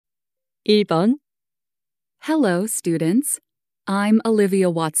1번. Hello, students. I'm Olivia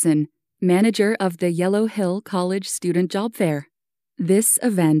Watson, manager of the Yellow Hill College Student Job Fair. This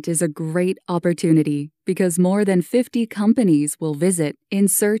event is a great opportunity because more than 50 companies will visit in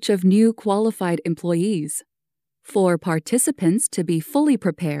search of new qualified employees. For participants to be fully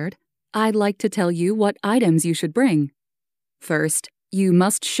prepared, I'd like to tell you what items you should bring. First, you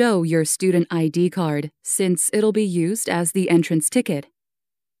must show your student ID card since it'll be used as the entrance ticket.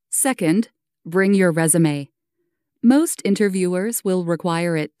 Second, bring your resume. Most interviewers will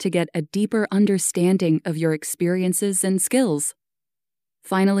require it to get a deeper understanding of your experiences and skills.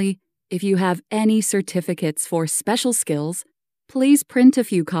 Finally, if you have any certificates for special skills, please print a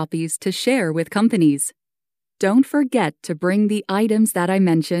few copies to share with companies. Don't forget to bring the items that I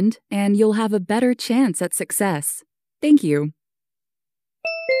mentioned, and you'll have a better chance at success. Thank you.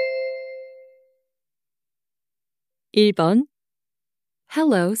 1번.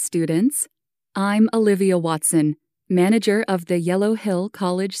 Hello, students. I'm Olivia Watson, manager of the Yellow Hill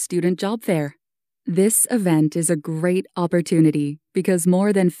College Student Job Fair. This event is a great opportunity because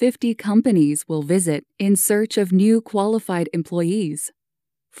more than 50 companies will visit in search of new qualified employees.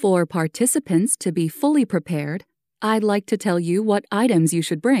 For participants to be fully prepared, I'd like to tell you what items you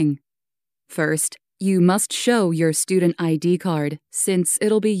should bring. First, you must show your student ID card since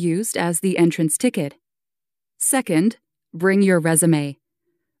it'll be used as the entrance ticket. Second, bring your resume.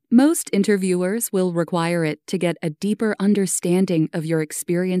 Most interviewers will require it to get a deeper understanding of your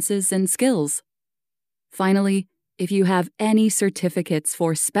experiences and skills. Finally, if you have any certificates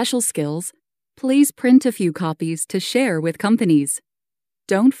for special skills, please print a few copies to share with companies.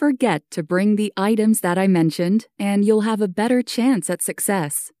 Don't forget to bring the items that I mentioned, and you'll have a better chance at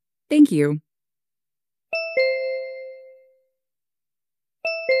success. Thank you.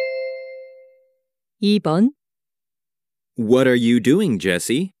 2번. What are you doing,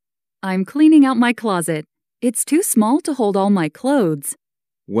 Jessie? I'm cleaning out my closet. It's too small to hold all my clothes.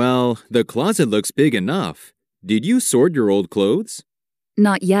 Well, the closet looks big enough. Did you sort your old clothes?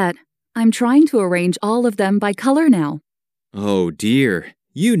 Not yet. I'm trying to arrange all of them by color now. Oh dear,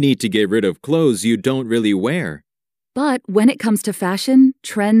 you need to get rid of clothes you don't really wear. But when it comes to fashion,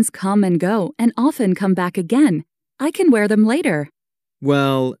 trends come and go and often come back again. I can wear them later.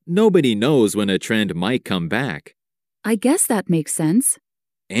 Well, nobody knows when a trend might come back. I guess that makes sense.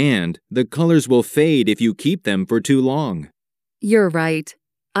 And the colors will fade if you keep them for too long. You're right.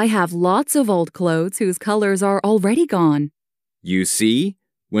 I have lots of old clothes whose colors are already gone. You see,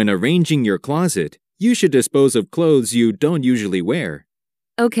 when arranging your closet, you should dispose of clothes you don't usually wear.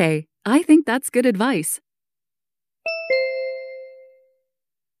 Okay, I think that's good advice.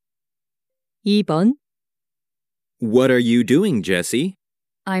 2번. What are you doing, Jessie?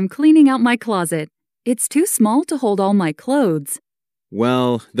 I'm cleaning out my closet. It's too small to hold all my clothes.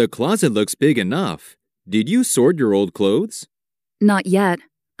 Well, the closet looks big enough. Did you sort your old clothes? Not yet.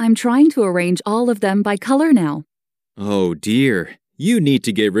 I'm trying to arrange all of them by color now. Oh dear, you need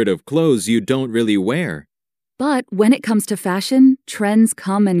to get rid of clothes you don't really wear. But when it comes to fashion, trends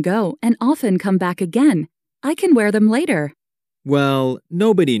come and go and often come back again. I can wear them later. Well,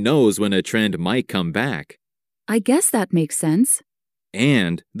 nobody knows when a trend might come back. I guess that makes sense.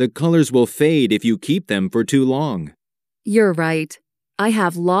 And the colors will fade if you keep them for too long. You're right. I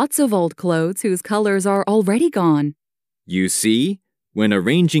have lots of old clothes whose colors are already gone. You see, when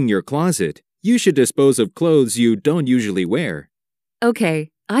arranging your closet, you should dispose of clothes you don't usually wear.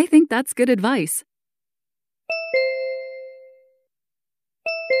 Okay, I think that's good advice.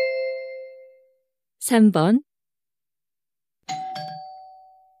 3번.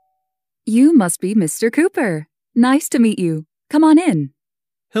 You must be Mr. Cooper. Nice to meet you. Come on in.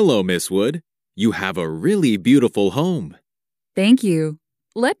 Hello, Miss Wood. You have a really beautiful home. Thank you.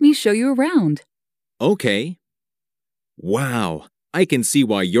 Let me show you around. Okay. Wow, I can see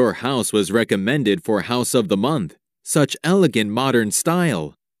why your house was recommended for House of the Month. Such elegant modern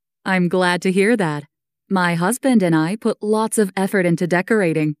style. I'm glad to hear that. My husband and I put lots of effort into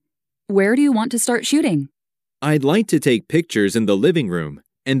decorating. Where do you want to start shooting? I'd like to take pictures in the living room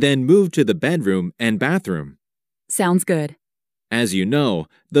and then move to the bedroom and bathroom. Sounds good. As you know,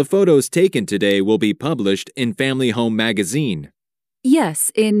 the photos taken today will be published in Family Home magazine. Yes,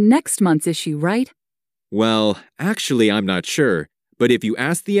 in next month's issue, right? Well, actually, I'm not sure, but if you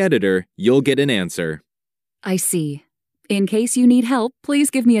ask the editor, you'll get an answer. I see. In case you need help, please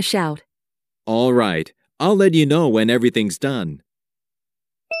give me a shout. All right, I'll let you know when everything's done.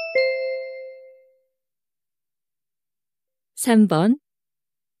 3번.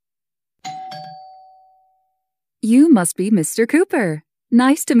 You must be Mr. Cooper.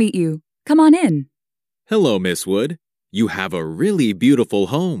 Nice to meet you. Come on in. Hello, Miss Wood. You have a really beautiful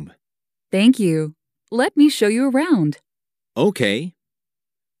home. Thank you. Let me show you around. Okay.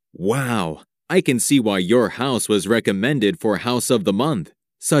 Wow, I can see why your house was recommended for House of the Month.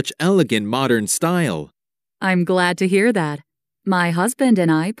 Such elegant modern style. I'm glad to hear that. My husband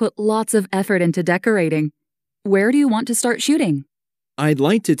and I put lots of effort into decorating. Where do you want to start shooting? I'd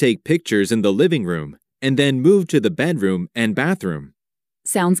like to take pictures in the living room and then move to the bedroom and bathroom.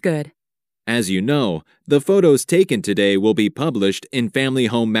 Sounds good. As you know, the photos taken today will be published in Family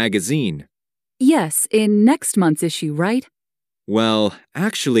Home magazine. Yes, in next month's issue, right? Well,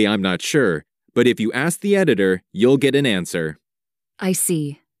 actually, I'm not sure, but if you ask the editor, you'll get an answer. I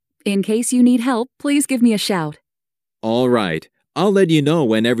see. In case you need help, please give me a shout. All right, I'll let you know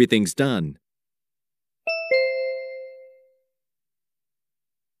when everything's done.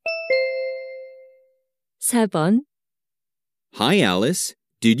 (4번) Hi, Alice.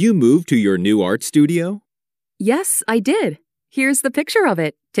 Did you move to your new art studio? Yes, I did. Here's the picture of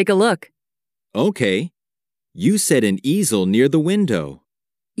it. Take a look. Okay. You set an easel near the window.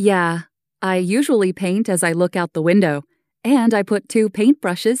 Yeah, I usually paint as I look out the window, and I put 2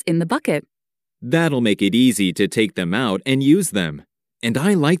 paintbrushes in the bucket. That'll make it easy to take them out and use them. And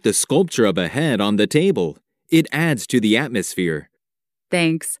I like the sculpture of a head on the table. It adds to the atmosphere.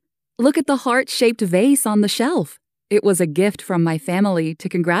 Thanks. Look at the heart-shaped vase on the shelf. It was a gift from my family to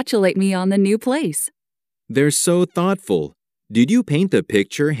congratulate me on the new place. They're so thoughtful. Did you paint the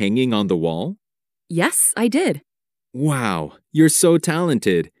picture hanging on the wall? Yes, I did. Wow, you're so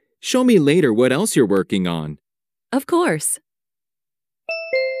talented. Show me later what else you're working on. Of course.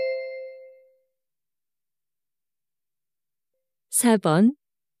 (4번)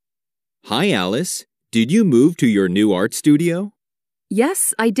 Hi, Alice. Did you move to your new art studio?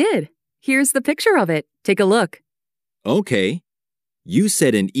 Yes, I did. Here's the picture of it. Take a look. Okay. You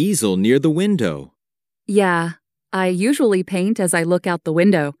set an easel near the window. Yeah, I usually paint as I look out the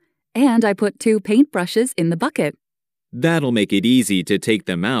window, and I put 2 paintbrushes in the bucket. That'll make it easy to take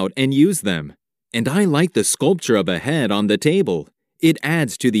them out and use them. And I like the sculpture of a head on the table. It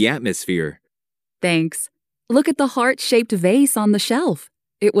adds to the atmosphere. Thanks. Look at the heart-shaped vase on the shelf.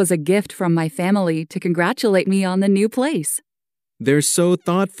 It was a gift from my family to congratulate me on the new place. They're so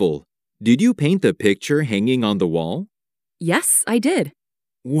thoughtful. Did you paint the picture hanging on the wall? Yes, I did.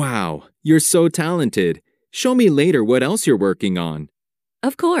 Wow, you're so talented. Show me later what else you're working on.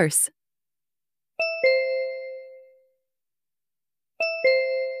 Of course.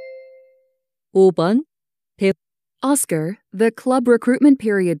 (5번) Oscar, the club recruitment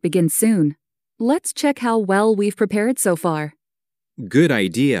period begins soon. Let's check how well we've prepared so far. Good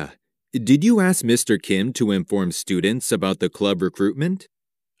idea. Did you ask Mr. Kim to inform students about the club recruitment?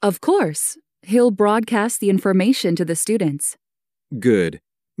 Of course. He'll broadcast the information to the students. Good.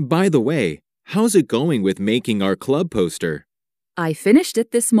 By the way, how's it going with making our club poster? I finished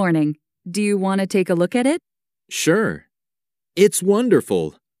it this morning. Do you want to take a look at it? Sure. It's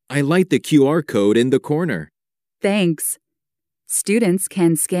wonderful. I like the QR code in the corner. Thanks. Students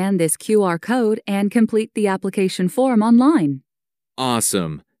can scan this QR code and complete the application form online.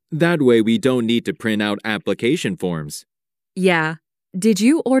 Awesome. That way we don't need to print out application forms. Yeah. Did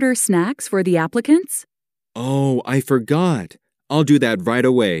you order snacks for the applicants? Oh, I forgot. I'll do that right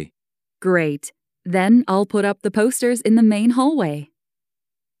away. Great. Then I'll put up the posters in the main hallway.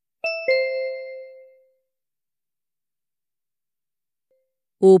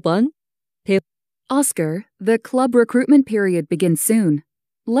 (5번) Oscar, the club recruitment period begins soon.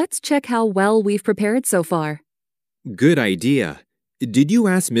 Let's check how well we've prepared so far. Good idea. Did you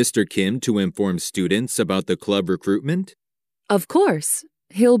ask Mr. Kim to inform students about the club recruitment? Of course.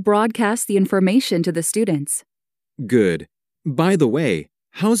 He'll broadcast the information to the students. Good. By the way,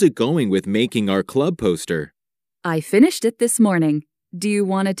 how's it going with making our club poster? I finished it this morning. Do you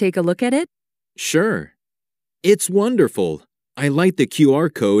want to take a look at it? Sure. It's wonderful. I like the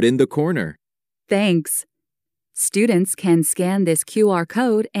QR code in the corner. Thanks. Students can scan this QR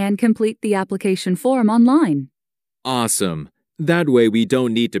code and complete the application form online. Awesome. That way we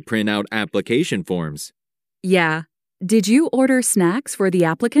don't need to print out application forms. Yeah. Did you order snacks for the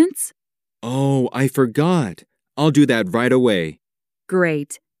applicants? Oh, I forgot. I'll do that right away.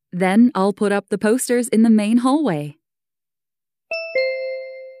 Great. Then I'll put up the posters in the main hallway.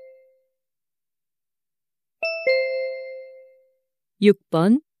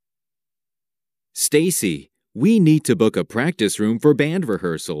 (6번) Stacy, we need to book a practice room for band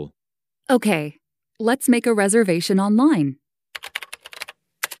rehearsal. Okay, let's make a reservation online.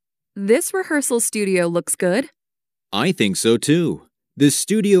 This rehearsal studio looks good. I think so too. This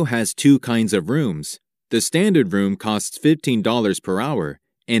studio has 2 kinds of rooms. The standard room costs $15 per hour,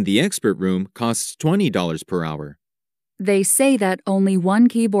 and the expert room costs $20 per hour. They say that only one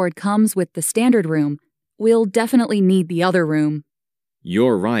keyboard comes with the standard room. We'll definitely need the other room.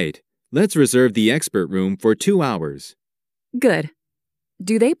 You're right. Let's reserve the expert room for 2 hours. Good.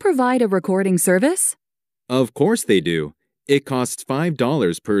 Do they provide a recording service? Of course they do. It costs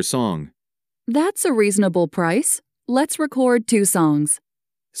 $5 per song. That's a reasonable price. Let's record 2 songs.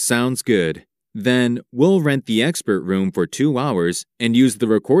 Sounds good. Then we'll rent the expert room for 2 hours and use the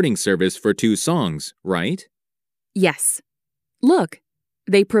recording service for 2 songs, right? Yes. Look,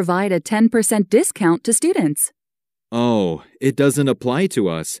 they provide a 10% discount to students. Oh, it doesn't apply to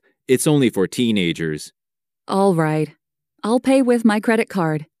us. It's only for teenagers. All right. I'll pay with my credit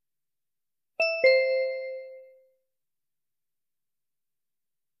card.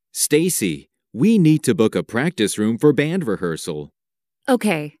 Stacy, we need to book a practice room for band rehearsal.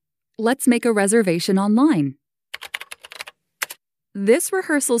 Okay, let's make a reservation online. This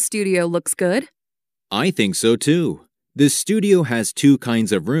rehearsal studio looks good. I think so too. The studio has 2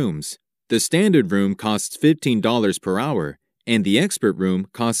 kinds of rooms. The standard room costs $15 per hour, and the expert room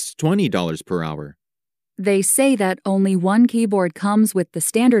costs $20 per hour. They say that only one keyboard comes with the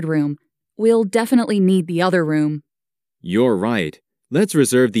standard room. We'll definitely need the other room. You're right. Let's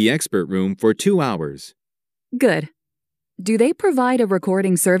reserve the expert room for 2 hours. Good. Do they provide a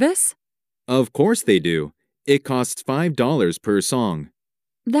recording service? Of course they do. It costs $5 per song.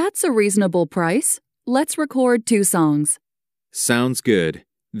 That's a reasonable price. Let's record 2 songs. Sounds good.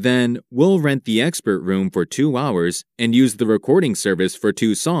 Then we'll rent the expert room for 2 hours and use the recording service for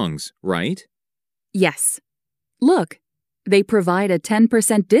 2 songs, right? Yes. Look, they provide a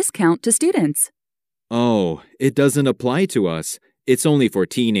 10% discount to students. Oh, it doesn't apply to us. It's only for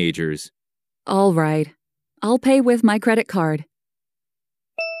teenagers. All right. I'll pay with my credit card.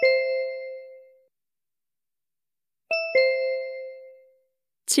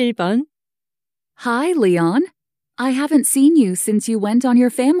 (7번) Hi, Leon. I haven't seen you since you went on your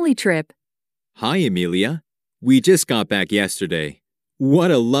family trip. Hi, Amelia. We just got back yesterday.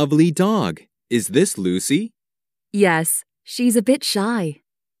 What a lovely dog. Is this Lucy? Yes, she's a bit shy.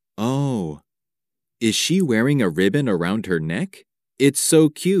 Oh. Is she wearing a ribbon around her neck? It's so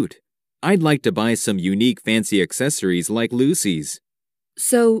cute. I'd like to buy some unique fancy accessories like Lucy's.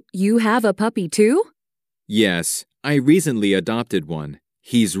 So, you have a puppy too? Yes, I recently adopted one.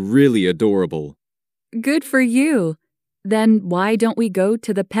 He's really adorable. Good for you. Then why don't we go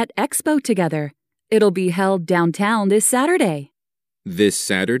to the Pet Expo together? It'll be held downtown this Saturday. This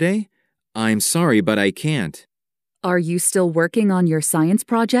Saturday? I'm sorry, but I can't. Are you still working on your science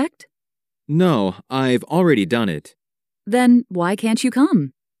project? No, I've already done it. Then why can't you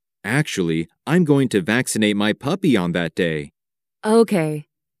come? Actually, I'm going to vaccinate my puppy on that day. Okay.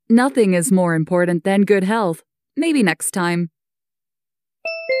 Nothing is more important than good health. Maybe next time.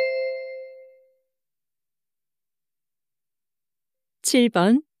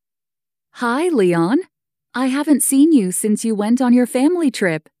 (7번) Hi, Leon. I haven't seen you since you went on your family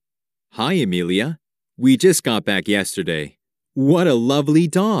trip. Hi, Amelia. We just got back yesterday. What a lovely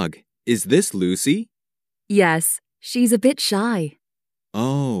dog. Is this Lucy? Yes, she's a bit shy.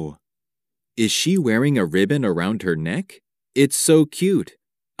 Oh. Is she wearing a ribbon around her neck? It's so cute.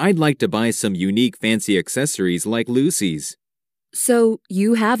 I'd like to buy some unique fancy accessories like Lucy's. So,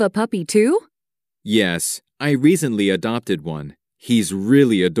 you have a puppy too? Yes, I recently adopted one. He's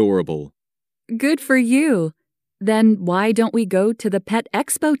really adorable. Good for you. Then why don't we go to the Pet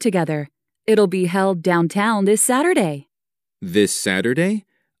Expo together? It'll be held downtown this Saturday. This Saturday?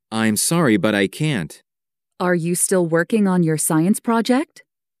 I'm sorry, but I can't. Are you still working on your science project?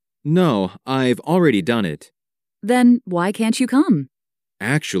 No, I've already done it. Then why can't you come?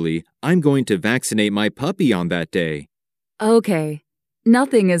 Actually, I'm going to vaccinate my puppy on that day. Okay.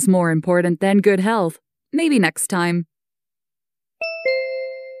 Nothing is more important than good health. Maybe next time.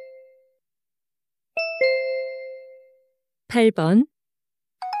 (8번)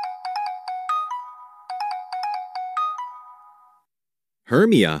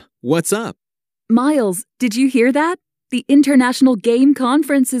 Hermia, what's up? Miles, did you hear that? The International Game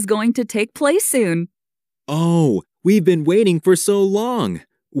Conference is going to take place soon. Oh, we've been waiting for so long.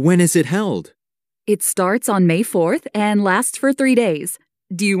 When is it held? It starts on May 4th and lasts for 3 days.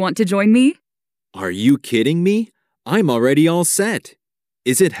 Do you want to join me? Are you kidding me? I'm already all set.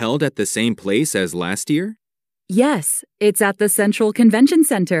 Is it held at the same place as last year? Yes, it's at the Central Convention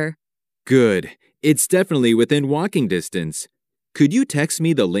Center. Good. It's definitely within walking distance. Could you text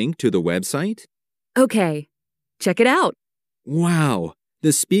me the link to the website? Okay, check it out. Wow,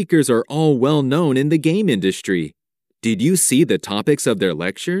 the speakers are all well known in the game industry. Did you see the topics of their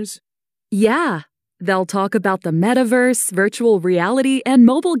lectures? Yeah, they'll talk about the metaverse, virtual reality, and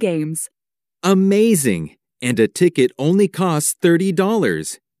mobile games. Amazing! and a ticket only costs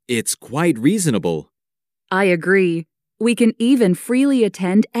 $30. It's quite reasonable. I agree. We can even freely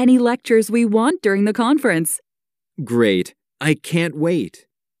attend any lectures we want during the conference. Great. I can't wait.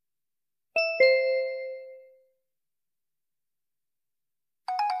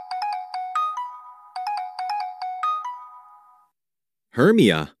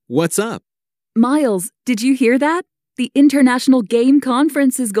 Hermia, what's up? Miles, did you hear that? The International Game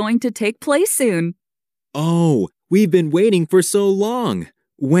Conference is going to take place soon. Oh, we've been waiting for so long.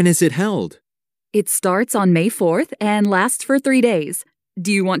 When is it held? It starts on May 4th and lasts for 3 days. Do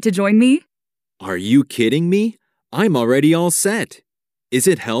you want to join me? Are you kidding me? I'm already all set. Is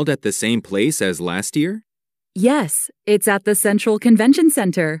it held at the same place as last year? Yes, it's at the Central Convention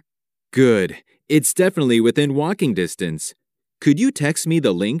Center. Good. It's definitely within walking distance. Could you text me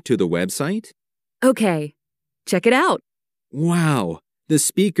the link to the website? Okay, check it out. Wow, the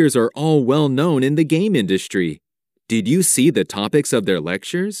speakers are all well known in the game industry. Did you see the topics of their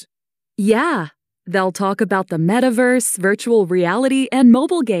lectures? Yeah, they'll talk about the metaverse, virtual reality, and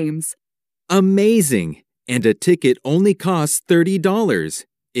mobile games. Amazing! And a ticket only costs $30.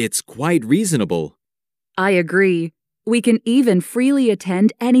 It's quite reasonable. I agree. We can even freely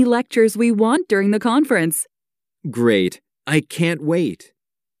attend any lectures we want during the conference. Great. I can't wait.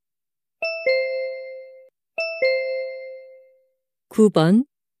 9번,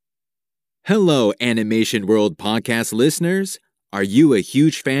 Hello, Animation World podcast listeners. Are you a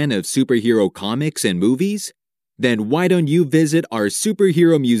huge fan of superhero comics and movies? Then why don't you visit our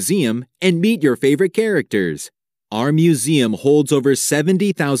superhero museum and meet your favorite characters? Our museum holds over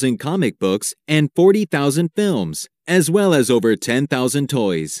 70,000 comic books and 40,000 films, as well as over 10,000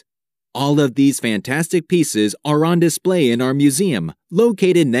 toys. All of these fantastic pieces are on display in our museum,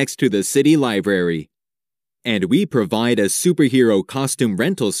 located next to the city library. And we provide a superhero costume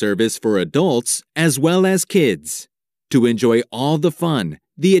rental service for adults as well as kids. To enjoy all the fun,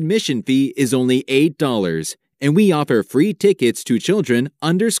 the admission fee is only $8, and we offer free tickets to children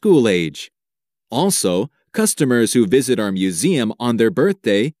under school age. Also, customers who visit our museum on their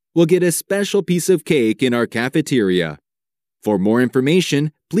birthday will get a special piece of cake in our cafeteria. For more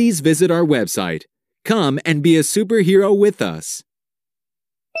information, please visit our website. Come and be a superhero with us.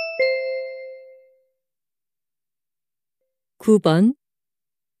 9번,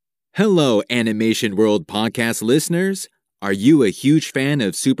 Hello, Animation World podcast listeners. Are you a huge fan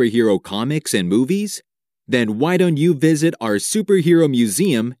of superhero comics and movies? Then why don't you visit our superhero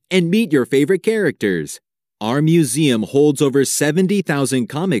museum and meet your favorite characters? Our museum holds over 70,000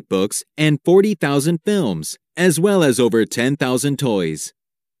 comic books and 40,000 films, as well as over 10,000 toys.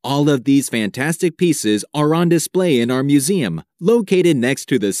 All of these fantastic pieces are on display in our museum, located next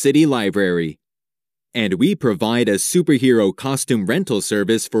to the city library. And we provide a superhero costume rental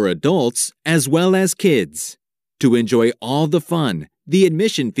service for adults as well as kids. To enjoy all the fun, the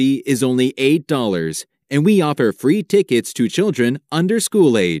admission fee is only $8, and we offer free tickets to children under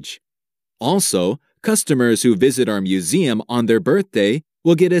school age. Also, customers who visit our museum on their birthday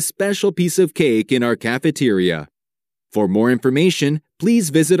will get a special piece of cake in our cafeteria. For more information,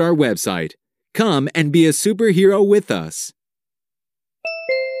 please visit our website. Come and be a superhero with us.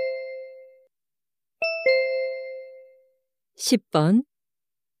 10번,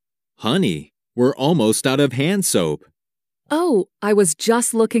 Honey, we're almost out of hand soap. Oh, I was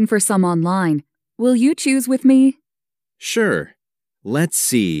just looking for some online. Will you choose with me? Sure. Let's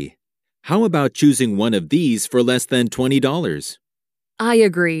see. How about choosing one of these for less than $20? I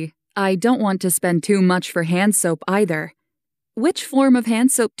agree. I don't want to spend too much for hand soap either. Which form of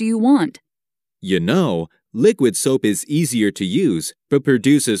hand soap do you want? You know, liquid soap is easier to use, but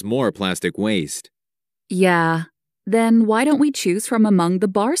produces more plastic waste. Yeah. Then why don't we choose from among the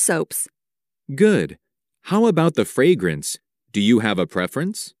bar soaps? Good. How about the fragrance? Do you have a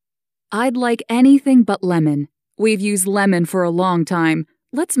preference? I'd like anything but lemon. We've used lemon for a long time.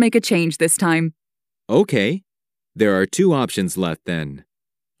 Let's make a change this time. Okay. There are 2 options left then.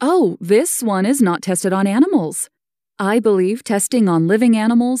 Oh, this one is not tested on animals. I believe testing on living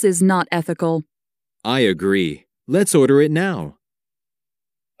animals is not ethical. I agree. Let's order it now.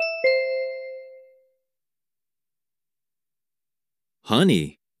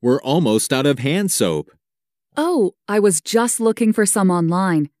 Honey, we're almost out of hand soap. Oh, I was just looking for some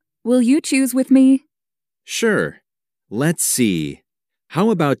online. Will you choose with me? Sure. Let's see. How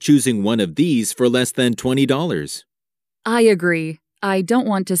about choosing one of these for less than $20? I agree. I don't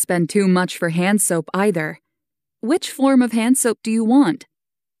want to spend too much for hand soap either. Which form of hand soap do you want?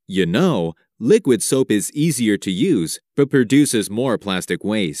 You know, liquid soap is easier to use, but produces more plastic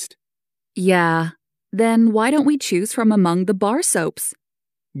waste. Yeah. Then why don't we choose from among the bar soaps?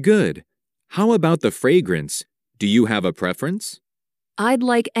 Good. How about the fragrance? Do you have a preference? I'd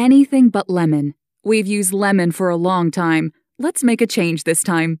like anything but lemon. We've used lemon for a long time. Let's make a change this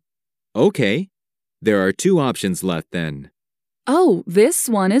time. Okay. There are 2 options left then. Oh, this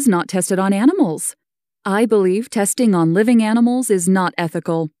one is not tested on animals. I believe testing on living animals is not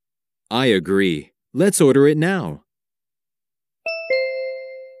ethical. I agree. Let's order it now.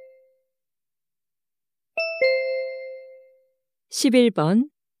 (11번)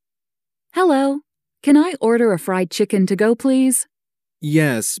 Hello. Can I order a fried chicken to go, please?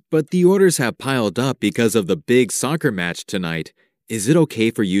 Yes, but the orders have piled up because of the big soccer match tonight. Is it okay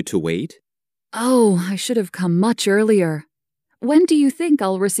for you to wait? Oh, I should have come much earlier. When do you think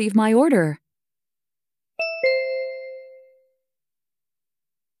I'll receive my order?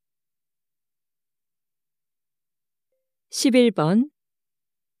 (11번)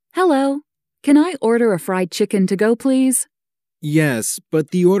 Hello. Can I order a fried chicken to go, please? Yes, but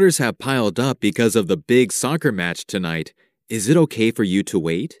the orders have piled up because of the big soccer match tonight. Is it okay for you to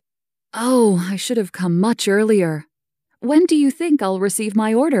wait? Oh, I should have come much earlier. When do you think I'll receive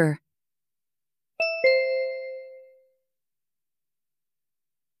my order?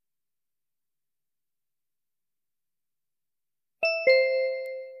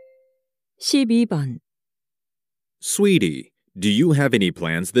 (12번) Sweetie, do you have any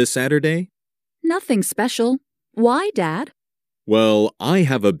plans this Saturday? Nothing special. Why, Dad? Well, I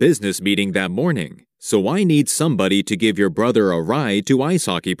have a business meeting that morning, so I need somebody to give your brother a ride to ice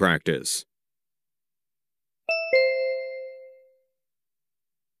hockey practice.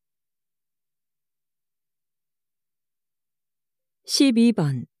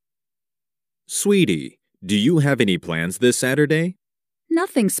 (12번) Sweetie, do you have any plans this Saturday?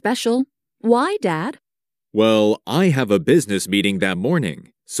 Nothing special. Why, Dad? Well, I have a business meeting that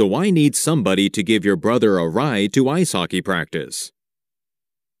morning, so I need somebody to give your brother a ride to ice hockey practice.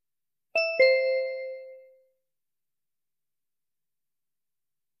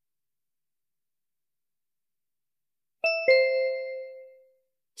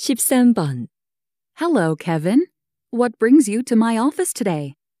 (13번) Hello, Kevin. What brings you to my office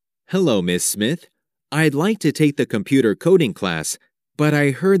today? Hello, Miss Smith. I'd like to take the computer coding class, but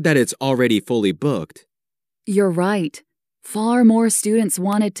I heard that it's already fully booked. You're right. Far more students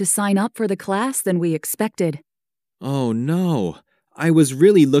wanted to sign up for the class than we expected. Oh no, I was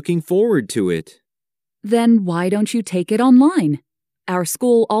really looking forward to it. Then why don't you take it online? Our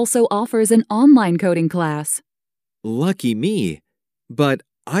school also offers an online coding class. Lucky me. But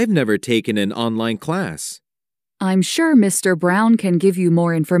I've never taken an online class. I'm sure Mr. Brown can give you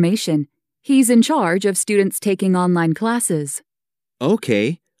more information. He's in charge of students taking online classes.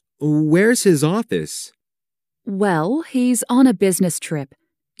 Okay, where's his office? Well, he's on a business trip.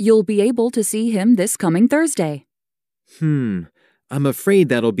 You'll be able to see him this coming Thursday. I'm afraid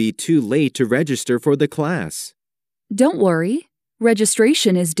that'll be too late to register for the class. Don't worry.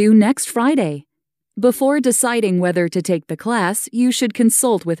 Registration is due next Friday. Before deciding whether to take the class, you should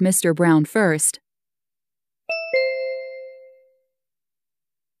consult with Mr. Brown first.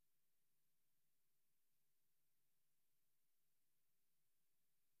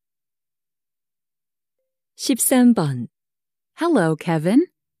 (13번) Hello, Kevin.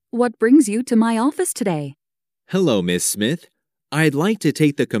 What brings you to my office today? Hello, Miss Smith. I'd like to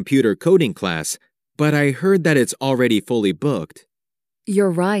take the computer coding class, but I heard that it's already fully booked. You're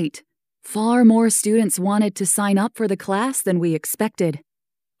right. Far more students wanted to sign up for the class than we expected.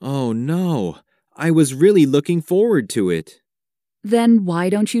 Oh no, I was really looking forward to it. Then why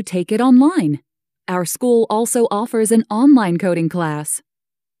don't you take it online? Our school also offers an online coding class.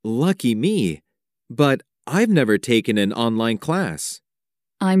 Lucky me. But I've never taken an online class.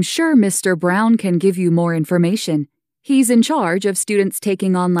 I'm sure Mr. Brown can give you more information. He's in charge of students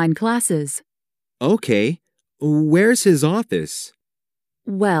taking online classes. Okay, where's his office?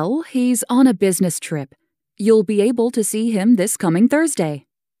 Well, he's on a business trip. You'll be able to see him this coming Thursday.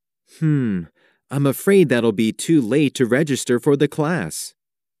 I'm afraid that'll be too late to register for the class.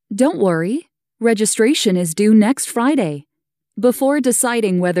 Don't worry. Registration is due next Friday. Before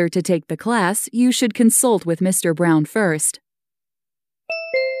deciding whether to take the class, you should consult with Mr. Brown first.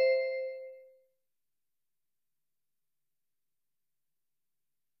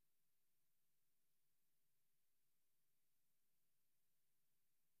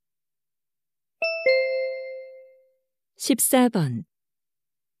 (14번)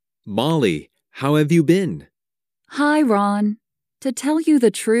 Molly, how have you been? Hi, Ron. To tell you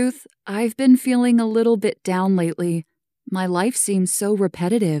the truth, I've been feeling a little bit down lately. My life seems so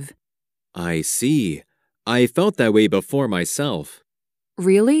repetitive. I see. I felt that way before myself.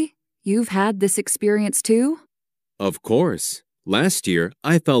 Really? You've had this experience too? Of course. Last year,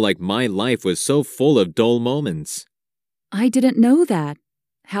 I felt like my life was so full of dull moments. I didn't know that.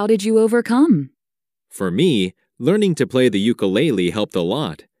 How did you overcome? For me, learning to play the ukulele helped a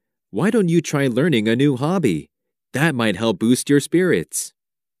lot. Why don't you try learning a new hobby? That might help boost your spirits.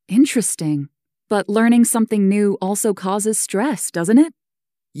 Interesting. But learning something new also causes stress, doesn't it?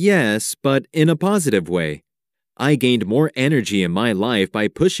 Yes, but in a positive way. I gained more energy in my life by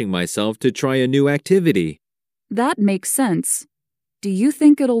pushing myself to try a new activity. That makes sense. Do you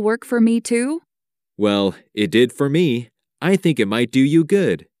think it'll work for me too? Well, it did for me. I think it might do you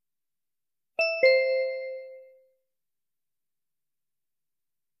good.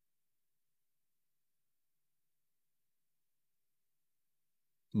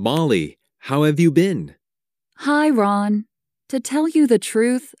 Molly, how have you been? Hi, Ron. To tell you the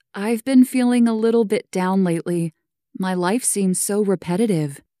truth, I've been feeling a little bit down lately. My life seems so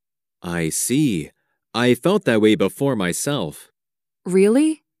repetitive. I see. I felt that way before myself.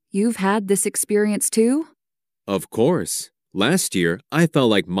 Really? You've had this experience too? Of course. Last year, I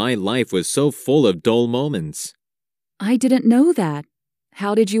felt like my life was so full of dull moments. I didn't know that.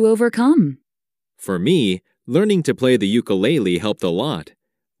 How did you overcome? For me, learning to play the ukulele helped a lot.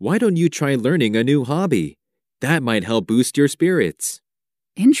 Why don't you try learning a new hobby? That might help boost your spirits.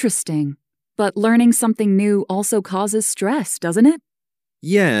 Interesting. But learning something new also causes stress, doesn't it?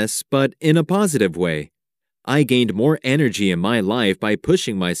 Yes, but in a positive way. I gained more energy in my life by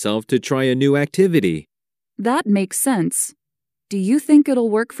pushing myself to try a new activity. That makes sense. Do you think it'll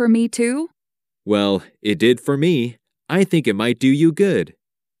work for me too? Well, it did for me. I think it might do you good.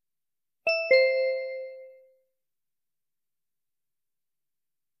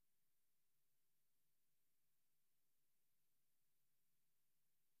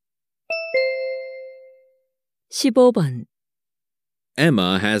 (15번)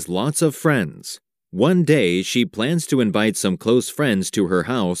 Emma has lots of friends. One day, she plans to invite some close friends to her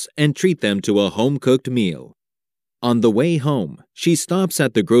house and treat them to a home-cooked meal. On the way home, she stops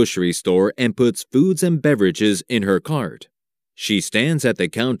at the grocery store and puts foods and beverages in her cart. She stands at the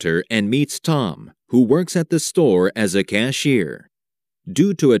counter and meets Tom, who works at the store as a cashier.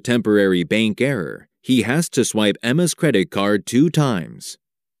 Due to a temporary bank error, he has to swipe Emma's credit card 2 times.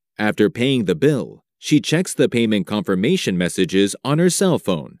 After paying the bill, she checks the payment confirmation messages on her cell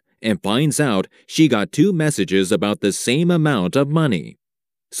phone and finds out she got 2 messages about the same amount of money.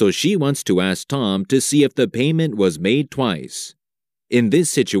 So she wants to ask Tom to see if the payment was made twice. In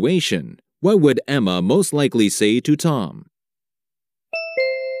this situation, what would Emma most likely say to Tom?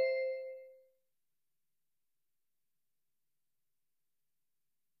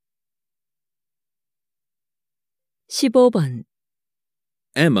 (15번)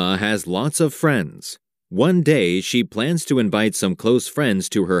 Emma has lots of friends. One day, she plans to invite some close friends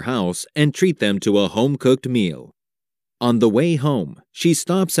to her house and treat them to a home-cooked meal. On the way home, she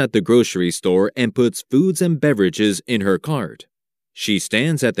stops at the grocery store and puts foods and beverages in her cart. She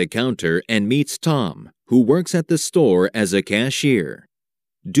stands at the counter and meets Tom, who works at the store as a cashier.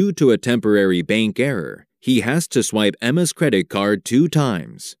 Due to a temporary bank error, he has to swipe Emma's credit card 2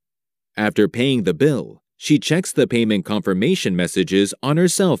 times. After paying the bill, she checks the payment confirmation messages on her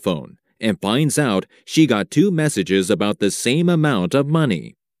cell phone and finds out she got 2 messages about the same amount of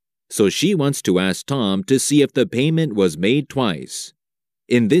money. So she wants to ask Tom to see if the payment was made twice.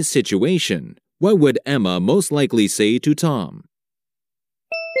 In this situation, what would Emma most likely say to Tom?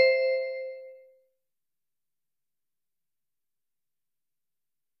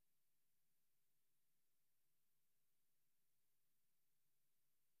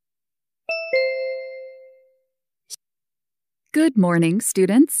 Good morning,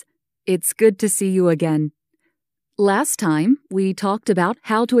 students. It's good to see you again. Last time, we talked about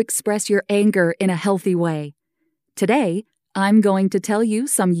how to express your anger in a healthy way. Today, I'm going to tell you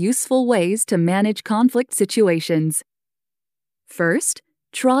some useful ways to manage conflict situations. First,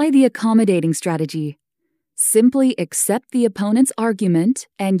 try the accommodating strategy. Simply accept the opponent's argument,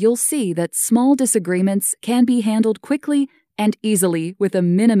 and you'll see that small disagreements can be handled quickly and easily with a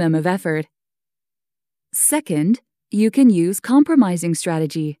minimum of effort. Second, you can use compromising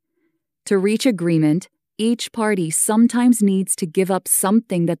strategy. To reach agreement, each party sometimes needs to give up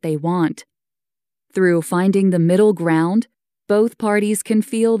something that they want. Through finding the middle ground, both parties can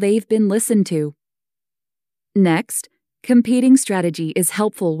feel they've been listened to. Next, competing strategy is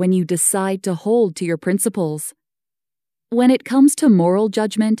helpful when you decide to hold to your principles. When it comes to moral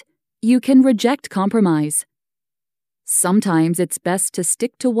judgment, you can reject compromise. Sometimes it's best to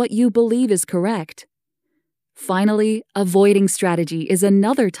stick to what you believe is correct. Finally, avoiding strategy is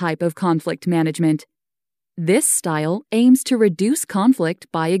another type of conflict management. This style aims to reduce conflict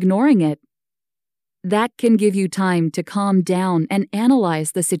by ignoring it. That can give you time to calm down and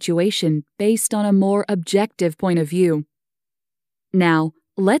analyze the situation based on a more objective point of view. Now,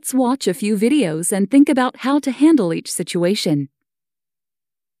 let's watch a few videos and think about how to handle each situation.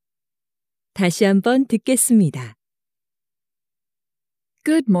 다시 한번 듣겠습니다.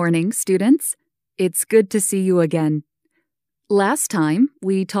 Good morning, students. It's good to see you again. Last time,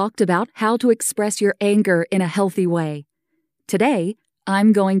 we talked about how to express your anger in a healthy way. Today,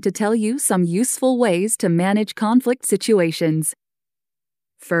 I'm going to tell you some useful ways to manage conflict situations.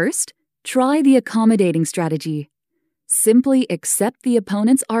 First, try the accommodating strategy. Simply accept the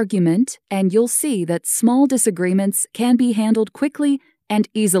opponent's argument, and you'll see that small disagreements can be handled quickly and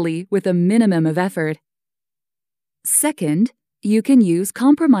easily with a minimum of effort. Second, you can use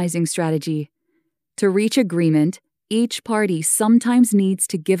compromising strategy. To reach agreement, each party sometimes needs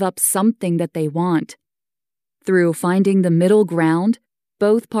to give up something that they want. Through finding the middle ground,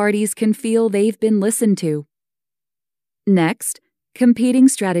 both parties can feel they've been listened to. Next, competing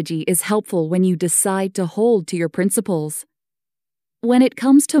strategy is helpful when you decide to hold to your principles. When it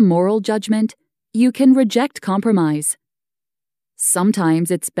comes to moral judgment, you can reject compromise.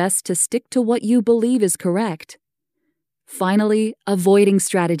 Sometimes it's best to stick to what you believe is correct. Finally, avoiding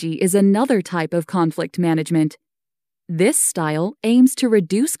strategy is another type of conflict management. This style aims to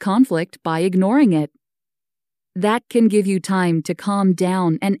reduce conflict by ignoring it. That can give you time to calm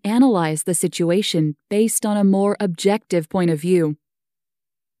down and analyze the situation based on a more objective point of view.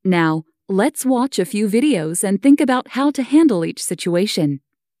 Now, let's watch a few videos and think about how to handle each situation.